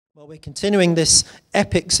Well, we're continuing this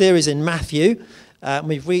epic series in Matthew.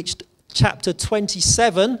 We've reached chapter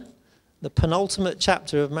 27, the penultimate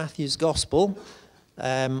chapter of Matthew's Gospel.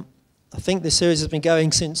 I think this series has been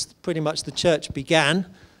going since pretty much the church began.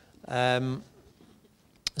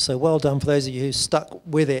 So well done for those of you who stuck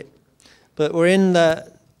with it. But we're in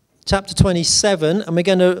chapter 27, and we're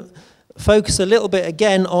going to focus a little bit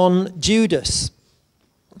again on Judas.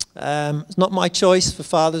 It's not my choice for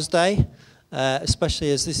Father's Day.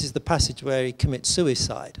 Especially as this is the passage where he commits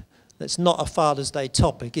suicide. It's not a Father's Day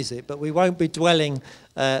topic, is it? But we won't be dwelling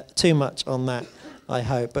too much on that, I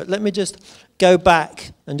hope. But let me just go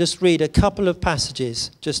back and just read a couple of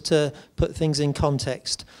passages just to put things in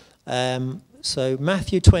context. So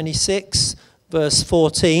Matthew 26, verse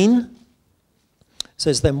 14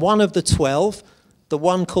 says, "Then one of the 12, the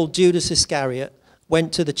one called Judas Iscariot,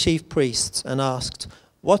 went to the chief priests and asked,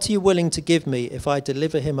 'What are you willing to give me if I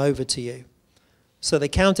deliver him over to you?' So they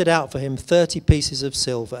counted out for him 30 pieces of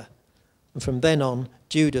silver. And from then on,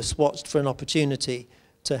 Judas watched for an opportunity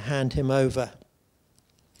to hand him over."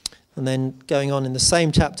 And then going on in the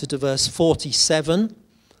same chapter to verse 47,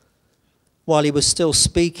 "While he was still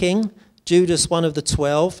speaking, Judas, one of the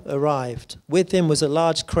 12, arrived. With him was a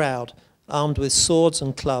large crowd, armed with swords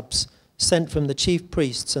and clubs, sent from the chief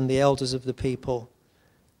priests and the elders of the people.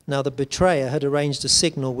 Now the betrayer had arranged a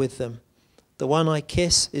signal with them. 'The one I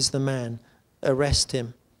kiss is the man. Arrest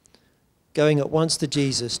him.' Going at once to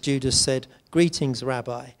Jesus, Judas said, 'Greetings,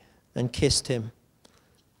 Rabbi,' and kissed him.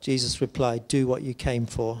 Jesus replied, 'Do what you came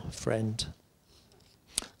for, friend.'"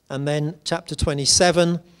 And then chapter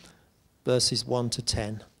 27, verses 1 to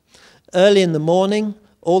 10. "Early in the morning,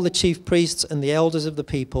 all the chief priests and the elders of the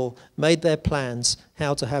people made their plans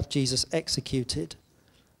how to have Jesus executed.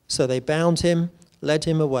 So they bound him, led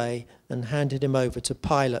him away, and handed him over to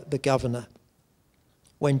Pilate, the governor.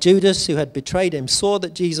 When Judas, who had betrayed him, saw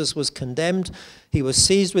that Jesus was condemned, he was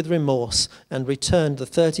seized with remorse and returned the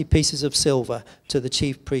 30 pieces of silver to the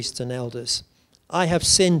chief priests and elders. 'I have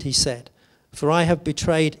sinned,' he said, 'for I have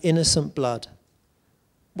betrayed innocent blood.'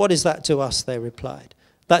 'What is that to us?' they replied.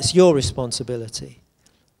 'That's your responsibility.'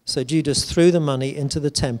 So Judas threw the money into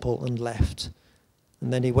the temple and left.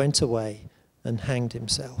 And then he went away and hanged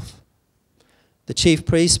himself. The chief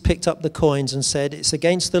priests picked up the coins and said, 'It's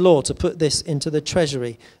against the law to put this into the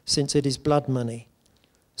treasury, since it is blood money.'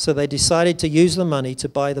 So they decided to use the money to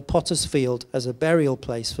buy the potter's field as a burial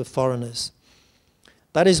place for foreigners.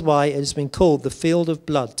 That is why it has been called the Field of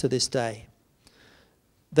Blood to this day.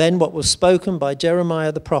 Then what was spoken by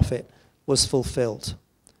Jeremiah the prophet was fulfilled.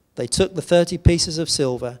 They took the 30 pieces of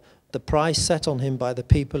silver, the price set on him by the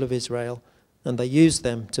people of Israel, and they used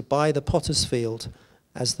them to buy the potter's field,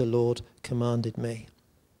 as the Lord commanded me."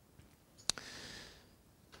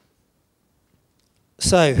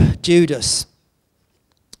 So, Judas.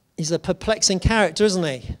 He's a perplexing character, isn't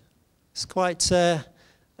he? It's quite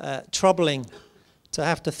troubling to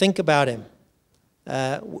have to think about him.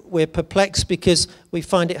 We're perplexed because we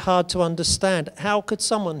find it hard to understand. How could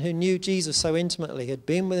someone who knew Jesus so intimately, had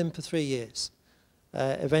been with him for 3 years,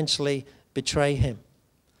 eventually betray him?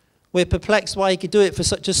 We're perplexed why he could do it for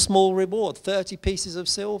such a small reward, 30 pieces of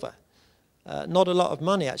silver. Not a lot of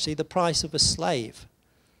money, actually, the price of a slave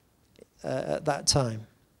at that time.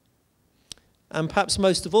 And perhaps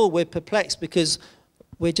most of all, we're perplexed because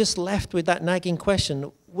we're just left with that nagging question,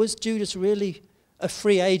 was Judas really a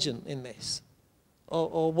free agent in this?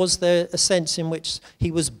 Or was there a sense in which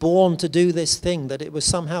he was born to do this thing, that it was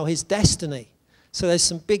somehow his destiny? So there's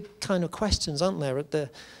some big kind of questions, aren't there,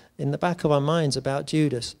 in the back of our minds about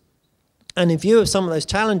Judas. And in view of some of those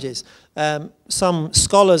challenges, some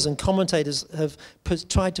scholars and commentators have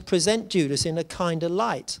tried to present Judas in a kinder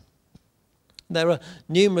light. There are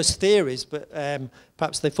numerous theories, but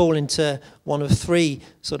perhaps they fall into one of three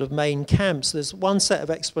sort of main camps. There's one set of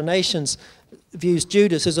explanations views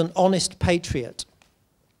Judas as an honest patriot,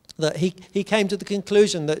 that he came to the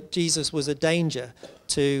conclusion that Jesus was a danger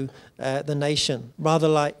to the nation, rather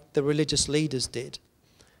like the religious leaders did.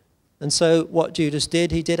 And so what Judas did,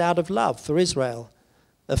 he did out of love for Israel.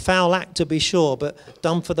 A foul act, to be sure, but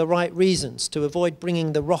done for the right reasons, to avoid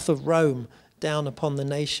bringing the wrath of Rome down upon the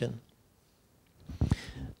nation.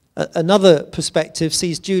 Another perspective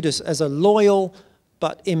sees Judas as a loyal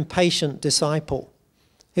but impatient disciple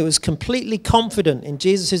who was completely confident in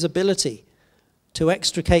Jesus' ability to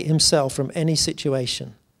extricate himself from any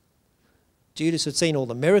situation. Judas had seen all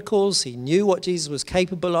the miracles. He knew what Jesus was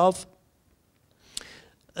capable of.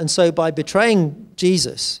 And so by betraying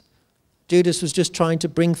Jesus, Judas was just trying to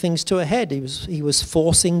bring things to a head. He was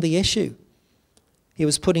forcing the issue. He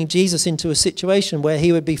was putting Jesus into a situation where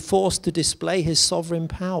he would be forced to display his sovereign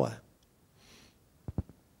power.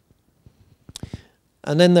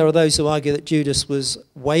 And then there are those who argue that Judas was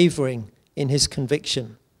wavering in his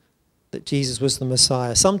conviction that Jesus was the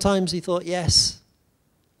Messiah. Sometimes he thought yes,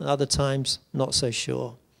 and other times not so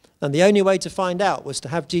sure. And the only way to find out was to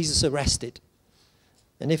have Jesus arrested.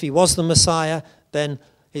 And if he was the Messiah, then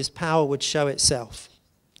his power would show itself.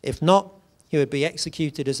 If not, he would be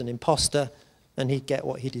executed as an impostor and he'd get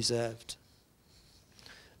what he deserved.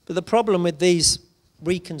 But the problem with these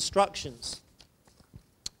reconstructions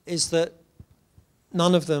is that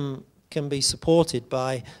none of them can be supported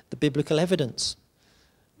by the biblical evidence.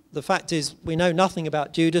 The fact is, we know nothing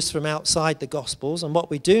about Judas from outside the Gospels, and what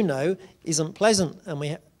we do know isn't pleasant, and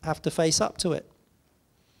we have to face up to it.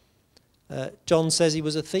 John says he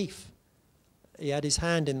was a thief. He had his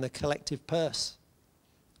hand in the collective purse.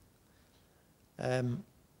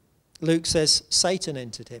 Luke says Satan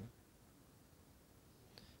entered him.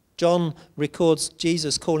 John records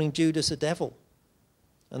Jesus calling Judas a devil,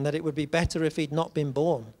 and that it would be better if he'd not been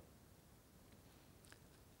born.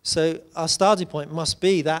 So our starting point must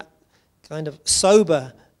be that kind of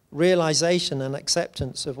sober realization and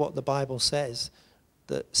acceptance of what the Bible says,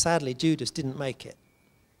 that sadly Judas didn't make it.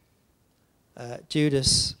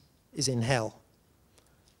 Judas is in hell.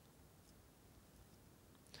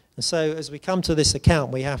 And so as we come to this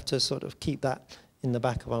account, we have to sort of keep that in the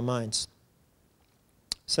back of our minds.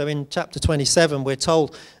 So in chapter 27, we're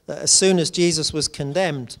told that as soon as Jesus was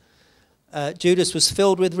condemned, Judas was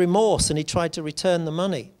filled with remorse and he tried to return the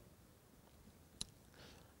money.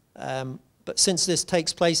 But since this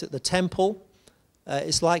takes place at the temple,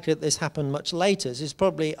 it's likely that this happened much later. This is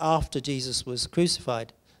probably after Jesus was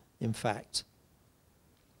crucified, in fact.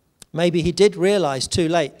 Maybe he did realize too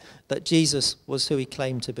late that Jesus was who he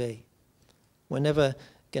claimed to be. We're never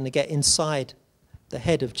going to get inside the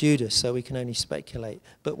head of Judas, so we can only speculate.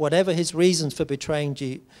 But whatever his reasons for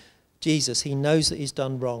betraying Jesus, he knows that he's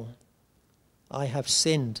done wrong. I have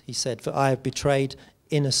sinned, he said, for I have betrayed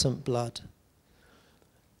innocent blood.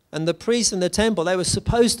 And the priests in the temple, they were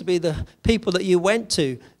supposed to be the people that you went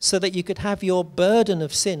to so that you could have your burden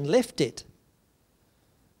of sin lifted.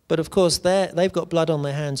 But of course, they've got blood on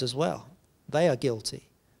their hands as well. They are guilty,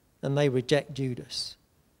 and they reject Judas.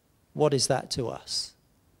 What is that to us?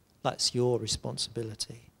 That's your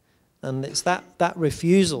responsibility. And it's that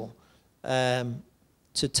refusal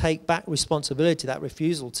to take back responsibility, that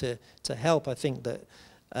refusal to help, I think,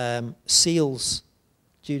 that seals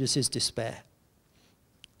Judas's despair.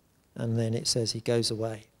 And then it says he goes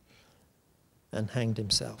away and hanged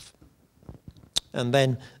himself. And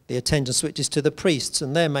then the attention switches to the priests,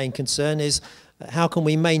 and their main concern is how can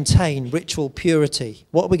we maintain ritual purity?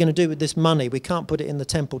 What are we going to do with this money? We can't put it in the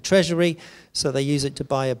temple treasury, so they use it to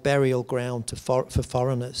buy a burial ground for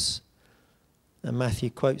foreigners. And Matthew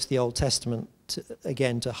quotes the Old Testament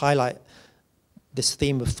again to highlight this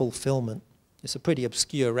theme of fulfillment. It's a pretty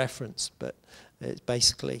obscure reference, but it's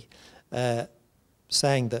basically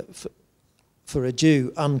saying that for a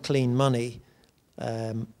Jew, unclean money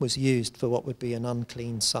was used for what would be an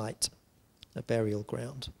unclean site, a burial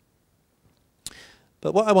ground.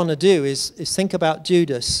 But what I want to do is think about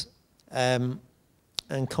Judas and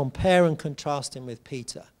compare and contrast him with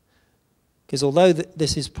Peter. Because although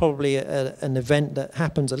this is probably an event that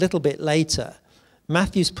happens a little bit later,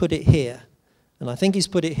 Matthew's put it here. And I think he's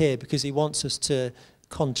put it here because he wants us to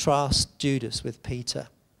contrast Judas with Peter.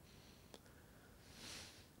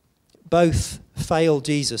 Both fail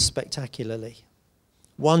Jesus spectacularly.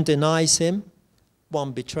 One denies him,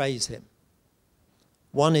 one betrays him.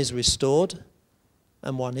 One is restored,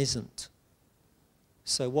 and one isn't.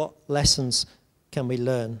 So what lessons can we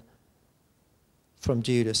learn from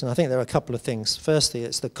Judas? And I think there are a couple of things. Firstly,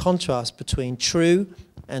 it's the contrast between true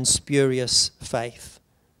and spurious faith.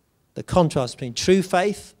 The contrast between true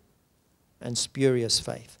faith and spurious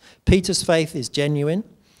faith. Peter's faith is genuine.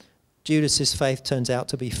 Judas's faith turns out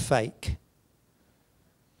to be fake.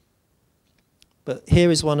 But here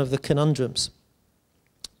is one of the conundrums.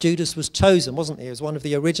 Judas was chosen, wasn't he, as one of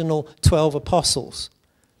the original 12 apostles.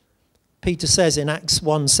 Peter says in Acts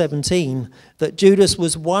 1:17 that Judas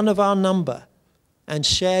was one of our number and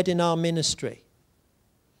shared in our ministry.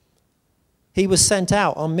 He was sent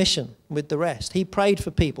out on mission with the rest. He prayed for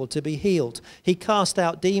people to be healed. He cast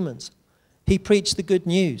out demons. He preached the good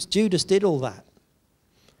news. Judas did all that.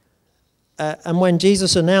 And when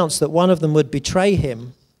Jesus announced that one of them would betray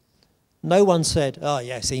him, no one said, oh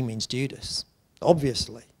yes, he means Judas,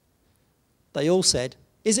 obviously. They all said,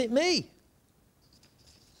 is it me?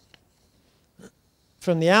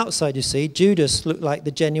 From the outside, you see, Judas looked like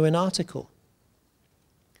the genuine article.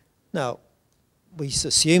 Now, we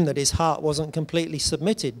assume that his heart wasn't completely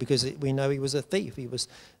submitted because we know he was a thief. He was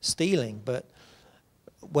stealing. But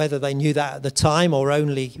Whether they knew that at the time or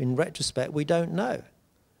only in retrospect, we don't know.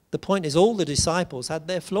 The point is, all the disciples had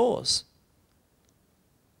their flaws.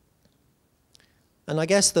 And I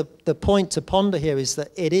guess the point to ponder here is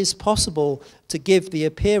that it is possible to give the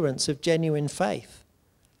appearance of genuine faith,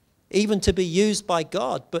 even to be used by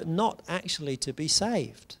God, but not actually to be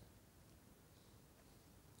saved.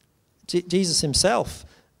 Jesus himself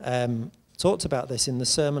talked about this in the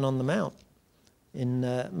Sermon on the Mount in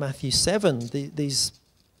Matthew 7, these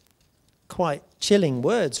quite chilling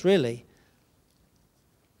words, really.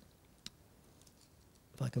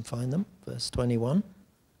 If I can find them, verse 21.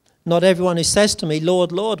 Not everyone who says to me,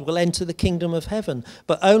 Lord, Lord, will enter the kingdom of heaven,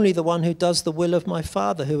 but only the one who does the will of my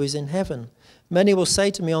Father who is in heaven. Many will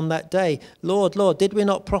say to me on that day, Lord, Lord, did we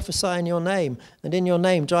not prophesy in your name, and in your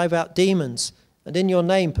name drive out demons, and in your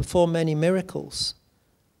name perform many miracles?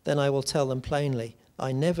 Then I will tell them plainly,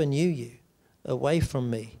 I never knew you. Away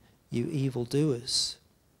from me, you evildoers.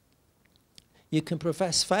 You can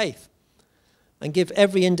profess faith and give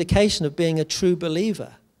every indication of being a true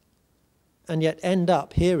believer, and yet end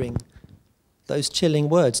up hearing those chilling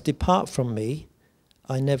words, depart from me,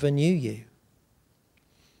 I never knew you.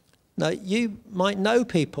 Now, you might know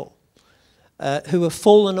people who have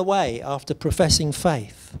fallen away after professing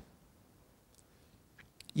faith.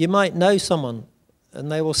 You might know someone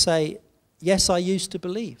and they will say, yes, I used to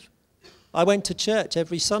believe. I went to church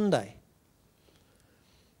every Sunday.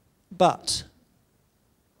 But,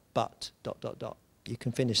 you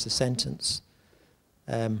can finish the sentence.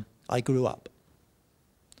 I grew up.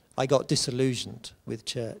 I got disillusioned with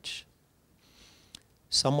church.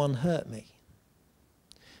 Someone hurt me.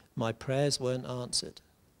 My prayers weren't answered.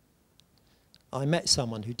 I met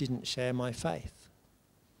someone who didn't share my faith.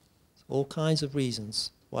 All kinds of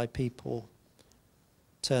reasons why people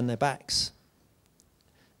turn their backs,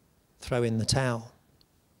 throw in the towel.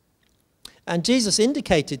 And Jesus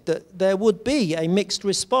indicated that there would be a mixed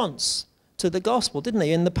response to the gospel, didn't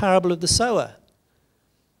he, in the parable of the sower?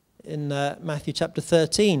 In Matthew chapter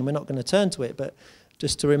 13, we're not going to turn to it, but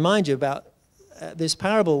just to remind you about this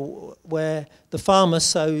parable where the farmer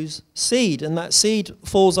sows seed, and that seed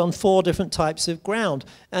falls on 4 different types of ground.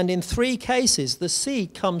 And in 3 cases, the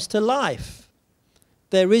seed comes to life.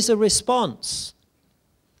 There is a response.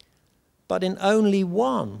 But in only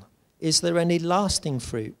 1 is there any lasting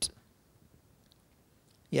fruit.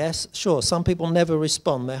 Yes, sure, some people never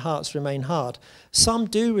respond. Their hearts remain hard. Some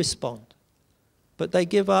do respond. But they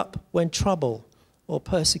give up when trouble or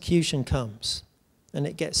persecution comes and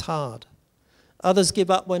it gets hard. Others give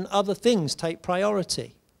up when other things take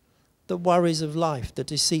priority, the worries of life, the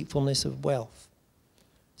deceitfulness of wealth.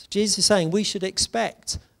 So Jesus is saying we should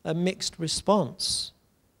expect a mixed response.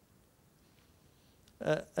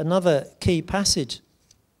 Another key passage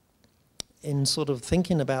in sort of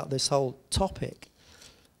thinking about this whole topic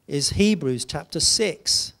is Hebrews chapter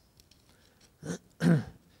 6.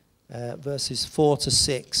 Verses 4 to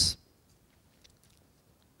 6.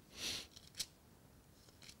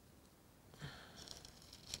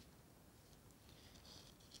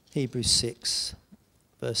 Hebrews 6,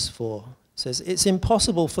 verse 4 says, it's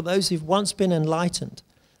impossible for those who've once been enlightened,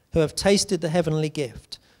 who have tasted the heavenly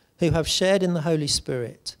gift, who have shared in the Holy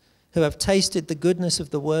Spirit, who have tasted the goodness of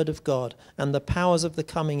the word of God and the powers of the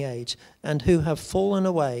coming age, and who have fallen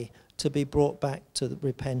away, to be brought back to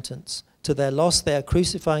repentance. To their loss, they are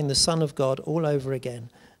crucifying the Son of God all over again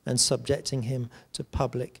and subjecting him to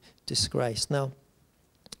public disgrace. Now,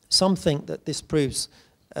 some think that this proves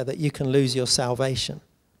that you can lose your salvation.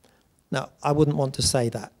 Now, I wouldn't want to say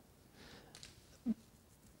that.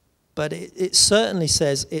 But it certainly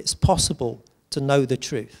says it's possible to know the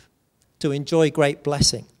truth, to enjoy great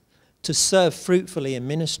blessing, to serve fruitfully in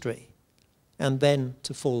ministry, and then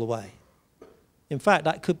to fall away. In fact,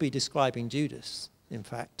 that could be describing Judas, in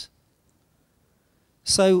fact.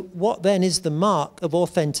 So what then is the mark of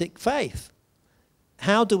authentic faith?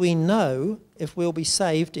 How do we know if we'll be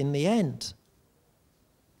saved in the end?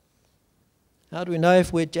 How do we know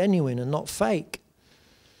if we're genuine and not fake?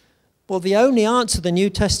 Well, the only answer the New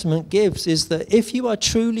Testament gives is that if you are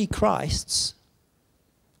truly Christ's,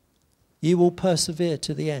 you will persevere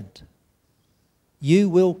to the end. You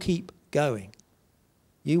will keep going.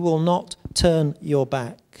 You will not turn your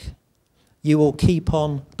back. You will keep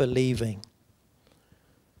on believing.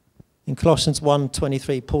 In Colossians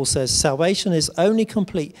 1:23, Paul says, salvation is only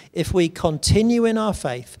complete if we continue in our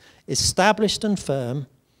faith, established and firm,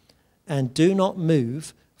 and do not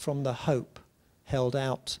move from the hope held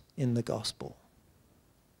out in the gospel.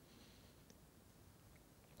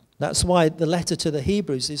 That's why the letter to the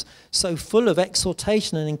Hebrews is so full of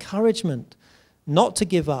exhortation and encouragement not to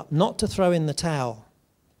give up, not to throw in the towel.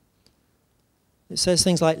 It says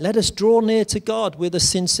things like, let us draw near to God with a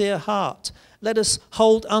sincere heart. Let us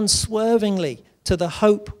hold unswervingly to the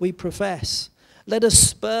hope we profess. Let us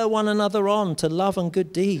spur one another on to love and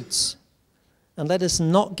good deeds. And let us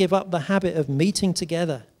not give up the habit of meeting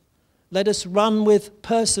together. Let us run with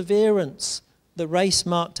perseverance the race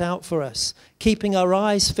marked out for us, keeping our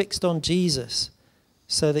eyes fixed on Jesus,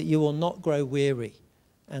 so that you will not grow weary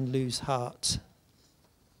and lose heart.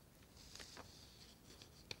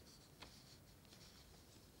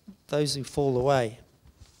 Those who fall away.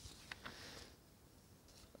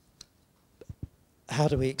 How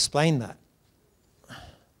do we explain that?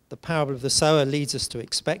 The parable of the sower leads us to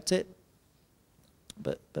expect it,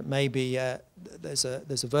 but maybe there's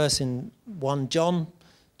a verse in 1 John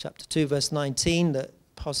chapter 2 verse 19 that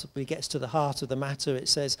possibly gets to the heart of the matter. It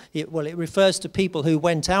says, it refers to people who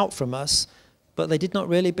went out from us, but they did not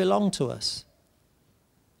really belong to us.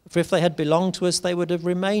 For if they had belonged to us, they would have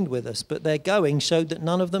remained with us, but their going showed that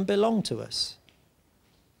none of them belonged to us.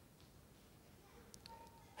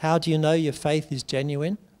 How do you know your faith is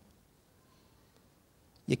genuine?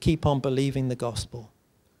 You keep on believing the gospel.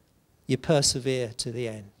 You persevere to the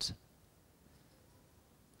end.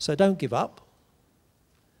 So don't give up.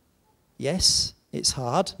 Yes, it's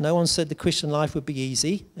hard. No one said the Christian life would be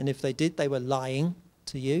easy, and if they did, they were lying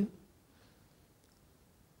to you.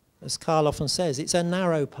 As Carl often says, it's a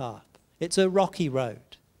narrow path. It's a rocky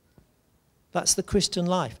road. That's the Christian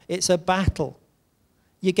life. It's a battle.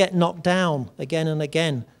 You get knocked down again and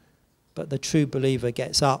again, but the true believer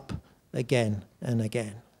gets up again and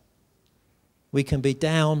again. We can be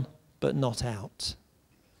down, but not out.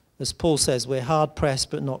 As Paul says, we're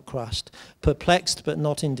hard-pressed, but not crushed, perplexed, but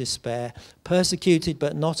not in despair, persecuted,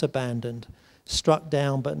 but not abandoned, struck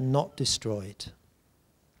down, but not destroyed.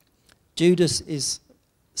 Judas is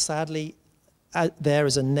sadly there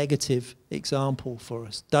as a negative example for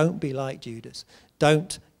us. Don't be like Judas.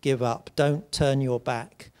 Don't give up. Don't turn your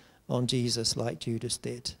back on Jesus like Judas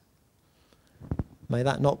did. May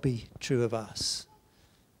that not be true of us.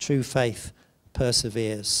 True faith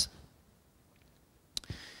perseveres.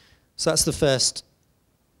 So that's the first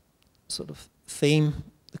sort of theme,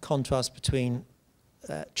 the contrast between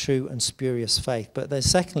true and spurious faith. But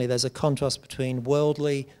there's a contrast between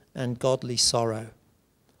worldly and godly sorrow.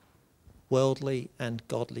 Worldly and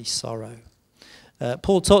godly sorrow.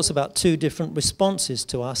 Paul talks about two different responses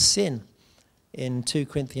to our sin in 2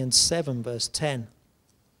 Corinthians 7 verse 10.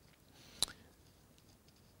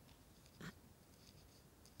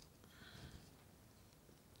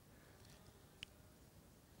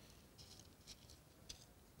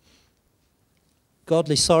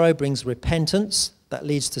 Godly sorrow brings repentance that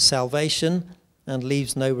leads to salvation and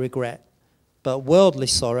leaves no regret. But worldly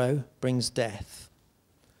sorrow brings death.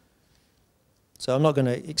 So I'm not going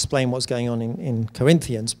to explain what's going on in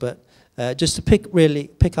Corinthians, but just to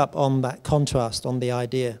pick up on that contrast, on the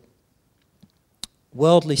idea.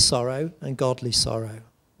 Worldly sorrow and godly sorrow.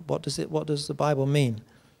 What does the Bible mean?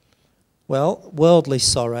 Well, worldly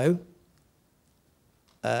sorrow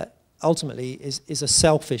ultimately is a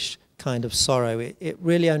selfish kind of sorrow. It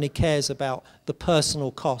really only cares about the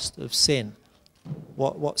personal cost of sin,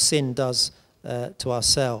 what sin does to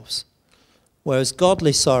ourselves. Whereas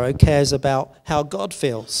godly sorrow cares about how God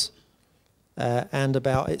feels and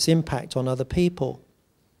about its impact on other people.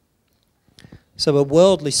 So a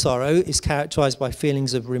worldly sorrow is characterized by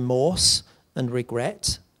feelings of remorse and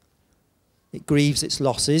regret. It grieves its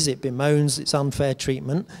losses, it bemoans its unfair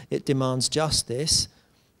treatment, it demands justice,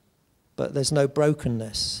 but there's no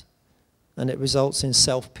brokenness, and it results in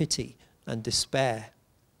self-pity and despair.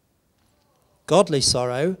 Godly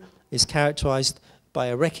sorrow is characterized by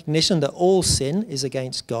a recognition that all sin is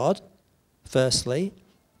against God, firstly,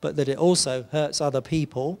 but that it also hurts other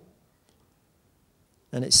people.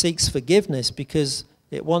 And it seeks forgiveness because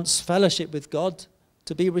it wants fellowship with God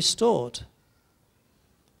to be restored.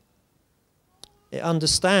 It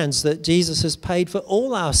understands that Jesus has paid for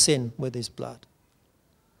all our sin with his blood.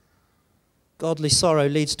 Godly sorrow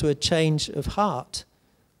leads to a change of heart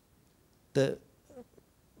that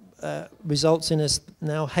results in us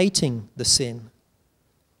now hating the sin.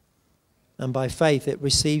 And by faith, it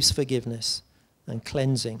receives forgiveness and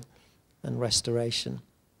cleansing and restoration.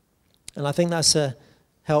 And I think that's a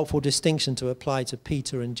helpful distinction to apply to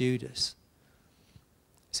Peter and Judas.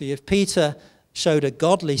 See, if Peter showed a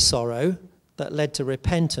godly sorrow that led to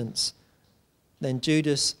repentance, then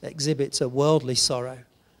Judas exhibits a worldly sorrow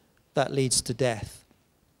that leads to death.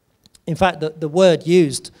 In fact, the word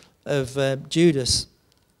used of Judas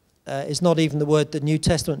is not even the word the New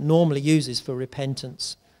Testament normally uses for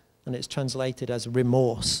repentance. And it's translated as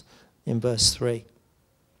remorse in verse 3.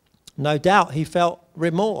 No doubt he felt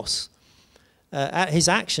remorse. at his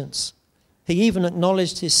actions. He even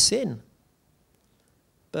acknowledged his sin.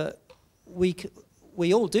 But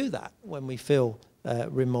we all do that when we feel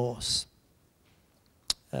remorse.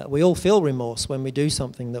 We all feel remorse when we do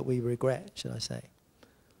something that we regret, should I say.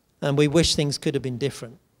 And we wish things could have been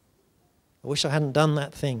different. I wish I hadn't done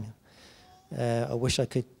that thing. I wish I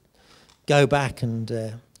could go back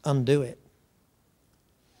and undo it.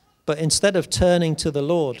 But instead of turning to the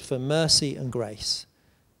Lord for mercy and grace,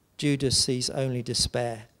 Judas sees only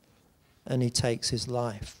despair, and he takes his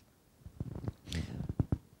life.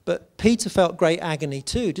 But Peter felt great agony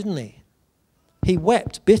too, didn't he? He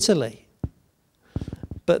wept bitterly.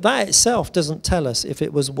 But that itself doesn't tell us if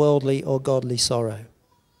it was worldly or godly sorrow.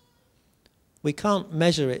 We can't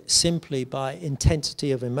measure it simply by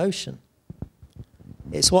intensity of emotion.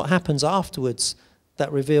 It's what happens afterwards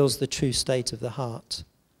that reveals the true state of the heart.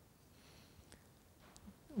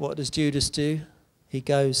 What does Judas do? He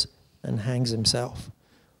goes and hangs himself.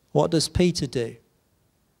 What does Peter do?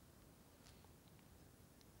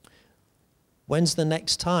 When's the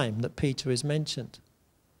next time that Peter is mentioned?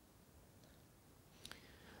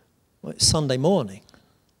 Well, it's Sunday morning,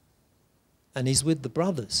 and he's with the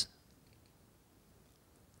brothers.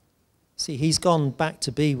 See, he's gone back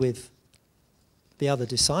to be with the other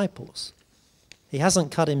disciples. He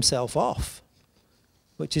hasn't cut himself off,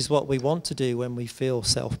 which is what we want to do when we feel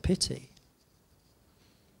self-pity.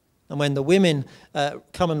 And when the women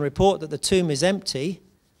come and report that the tomb is empty,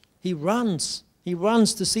 he runs. He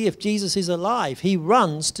runs to see if Jesus is alive. He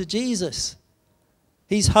runs to Jesus.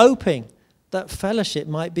 He's hoping that fellowship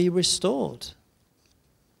might be restored.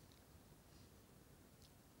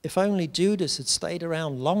 If only Judas had stayed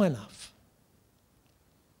around long enough.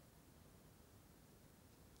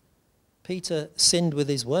 Peter sinned with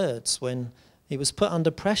his words when he was put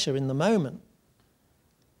under pressure in the moment.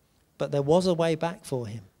 But there was a way back for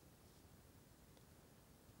him.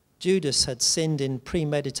 Judas had sinned in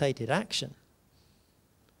premeditated action.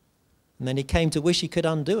 And then he came to wish he could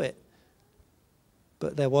undo it.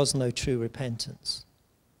 But there was no true repentance.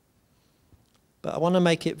 But I want to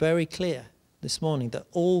make it very clear this morning that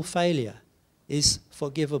all failure is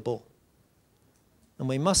forgivable. And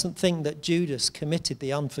we mustn't think that Judas committed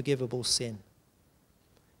the unforgivable sin.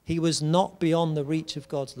 He was not beyond the reach of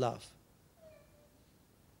God's love.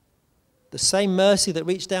 The same mercy that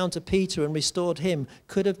reached down to Peter and restored him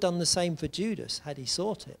could have done the same for Judas had he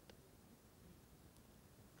sought it.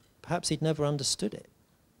 Perhaps he'd never understood it.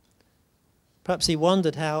 Perhaps he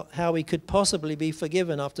wondered how he could possibly be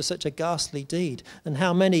forgiven after such a ghastly deed, and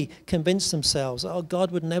how many convinced themselves, oh,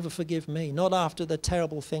 God would never forgive me, not after the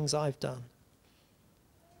terrible things I've done.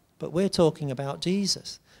 But we're talking about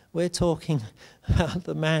Jesus. We're talking about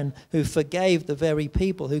the man who forgave the very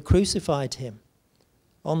people who crucified him.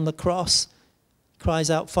 On the cross,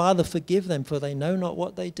 cries out, Father, forgive them, for they know not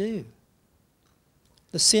what they do.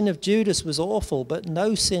 The sin of Judas was awful, but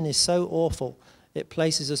no sin is so awful it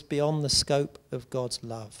places us beyond the scope of God's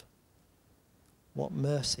love. What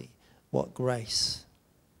mercy, what grace.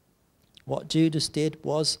 What Judas did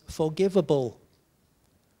was forgivable,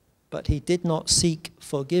 but he did not seek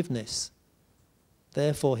forgiveness.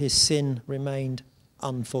 Therefore, his sin remained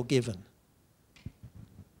unforgiven.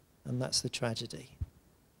 And that's the tragedy.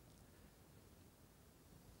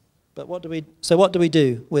 But what do we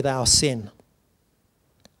do with our sin?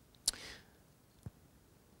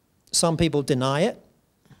 Some people deny it,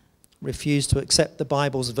 refuse to accept the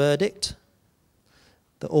Bible's verdict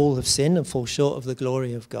that all have sinned and fall short of the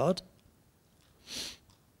glory of God.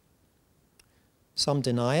 Some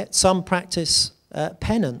deny it. Some practice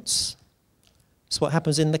penance. It's what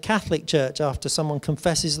happens in the Catholic Church after someone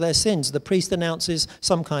confesses their sins. The priest announces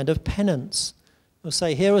some kind of penance. He'll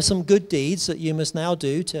say, here are some good deeds that you must now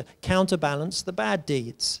do to counterbalance the bad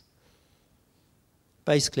deeds.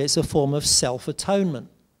 Basically, it's a form of self-atonement,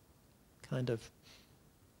 kind of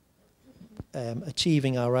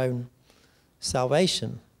achieving our own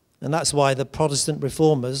salvation. And that's why the Protestant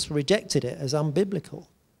reformers rejected it as unbiblical.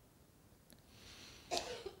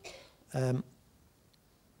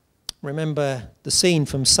 Remember the scene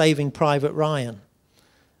from Saving Private Ryan,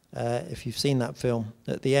 if you've seen that film,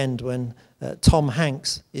 at the end when Tom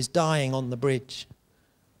Hanks is dying on the bridge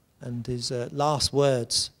and his last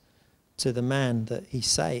words to the man that he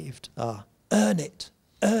saved are, earn it,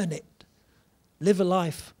 live a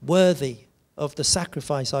life worthy of the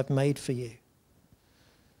sacrifice I've made for you.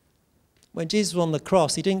 When Jesus was on the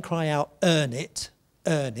cross, he didn't cry out, earn it.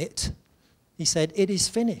 He said, it is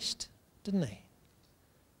finished, didn't he?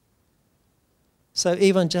 So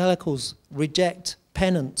evangelicals reject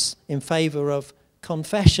penance in favor of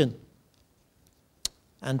confession,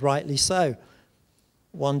 and rightly so.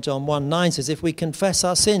 1 John 1:9 says, if we confess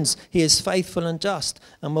our sins, he is faithful and just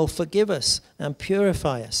and will forgive us and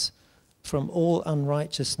purify us from all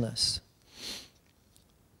unrighteousness.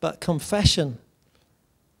 But confession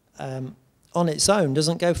on its own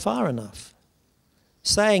doesn't go far enough.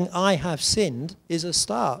 Saying I have sinned is a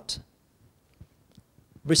start.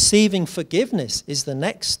 Receiving forgiveness is the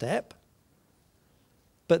next step.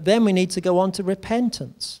 But then we need to go on to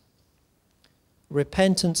repentance.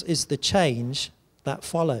 Repentance is the change that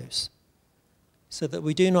follows, so that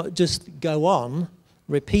we do not just go on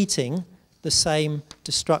repeating the same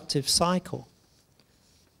destructive cycle.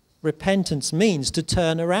 Repentance means to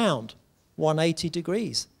turn around 180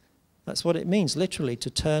 degrees. That's what it means, literally,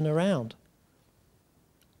 to turn around.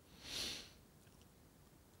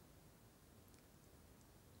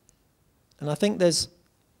 And I think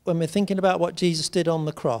when we're thinking about what Jesus did on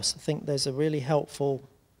the cross, I think there's a really helpful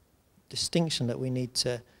distinction that we need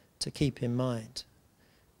to keep in mind.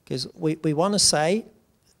 Because we want to say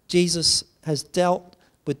Jesus has dealt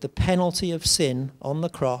with the penalty of sin on the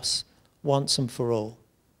cross once and for all.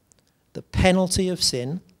 The penalty of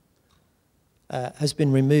sin has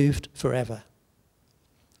been removed forever.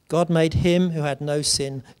 God made him who had no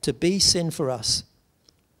sin to be sin for us.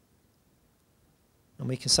 And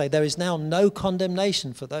we can say there is now no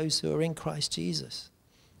condemnation for those who are in Christ Jesus.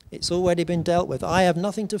 It's already been dealt with. I have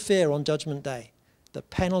nothing to fear on Judgment Day. The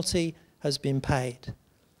penalty has been paid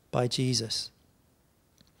by Jesus.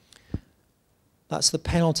 That's the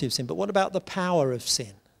penalty of sin. But what about the power of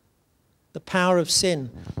sin? The power of sin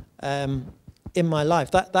in my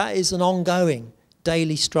life. That is an ongoing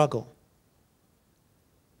daily struggle.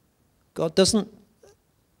 God doesn't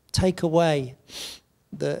take away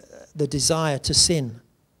the desire to sin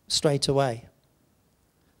straight away.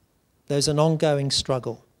 There's an ongoing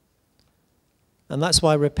struggle. And that's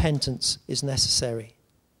why repentance is necessary.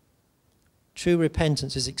 True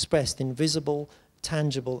repentance is expressed in visible,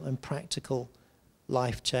 tangible, and practical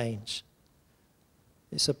life change.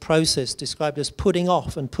 It's a process described as putting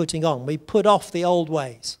off and putting on. We put off the old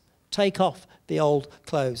ways, take off the old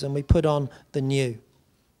clothes, and we put on the new.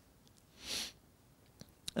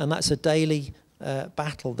 And that's a daily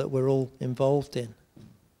battle that we're all involved in,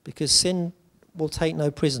 because sin will take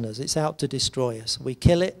no prisoners. It's out to destroy us. We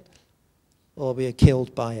kill it or we are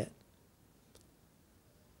killed by it.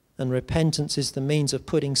 And repentance is the means of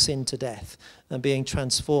putting sin to death and being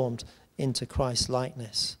transformed into Christ's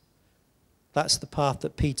likeness. That's the path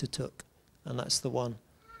that Peter took, and that's the one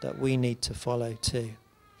that we need to follow too.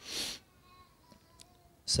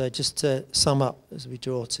 So just to sum up as we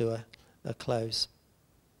draw to a close,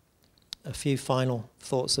 a few final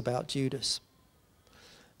thoughts about Judas.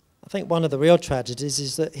 I think one of the real tragedies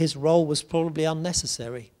is that his role was probably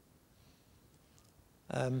unnecessary.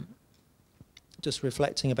 Just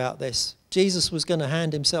reflecting about this, Jesus was going to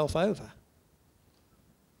hand himself over.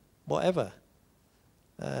 Whatever.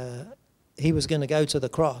 He was going to go to the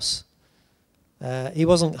cross. He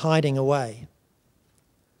wasn't hiding away.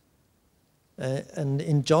 And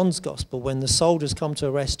in John's Gospel, when the soldiers come to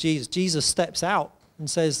arrest Jesus, Jesus steps out and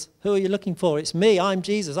says, "Who are you looking for? It's me, I'm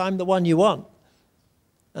Jesus, I'm the one you want."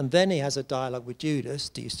 And then he has a dialogue with Judas.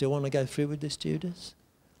 Do you still want to go through with this, Judas?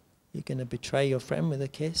 You're going to betray your friend with a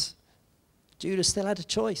kiss? Judas still had a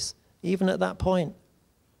choice, even at that point.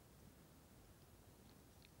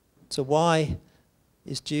 So why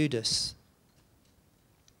is Judas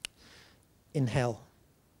in hell?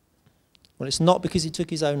 Well, it's not because he took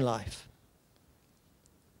his own life.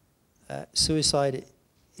 Suicide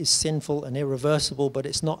is sinful and irreversible, but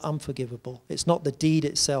it's not unforgivable. It's not the deed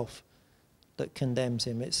itself that condemns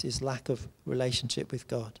him. It's his lack of relationship with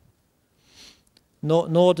God.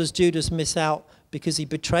 Nor does Judas miss out because he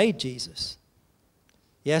betrayed Jesus.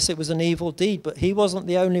 Yes, it was an evil deed, but he wasn't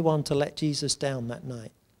the only one to let Jesus down that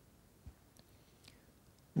night.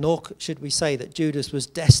 Nor should we say that Judas was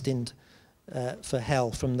destined for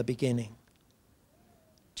hell from the beginning.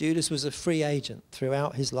 Judas was a free agent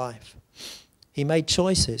throughout his life. He made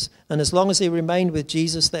choices, and as long as he remained with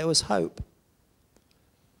Jesus, there was hope.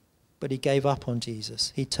 But he gave up on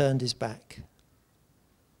Jesus. He turned his back.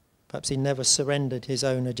 Perhaps he never surrendered his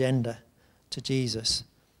own agenda to Jesus.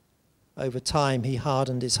 Over time, he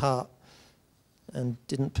hardened his heart and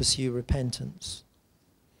didn't pursue repentance.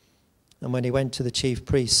 And when he went to the chief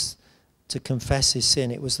priests to confess his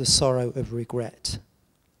sin, it was the sorrow of regret.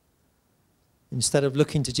 Instead of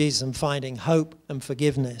looking to Jesus and finding hope and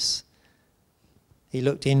forgiveness, he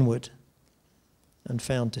looked inward and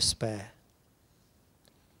found despair.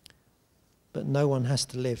 But no one has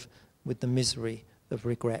to live with the misery of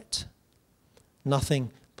regret.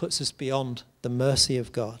 Nothing puts us beyond the mercy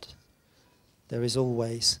of God. There is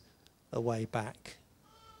always a way back.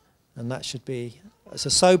 And that should be, it's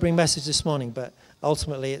a sobering message this morning, but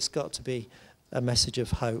ultimately it's got to be a message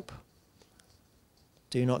of hope.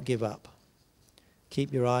 Do not give up.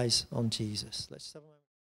 Keep your eyes on Jesus. Let's have a moment.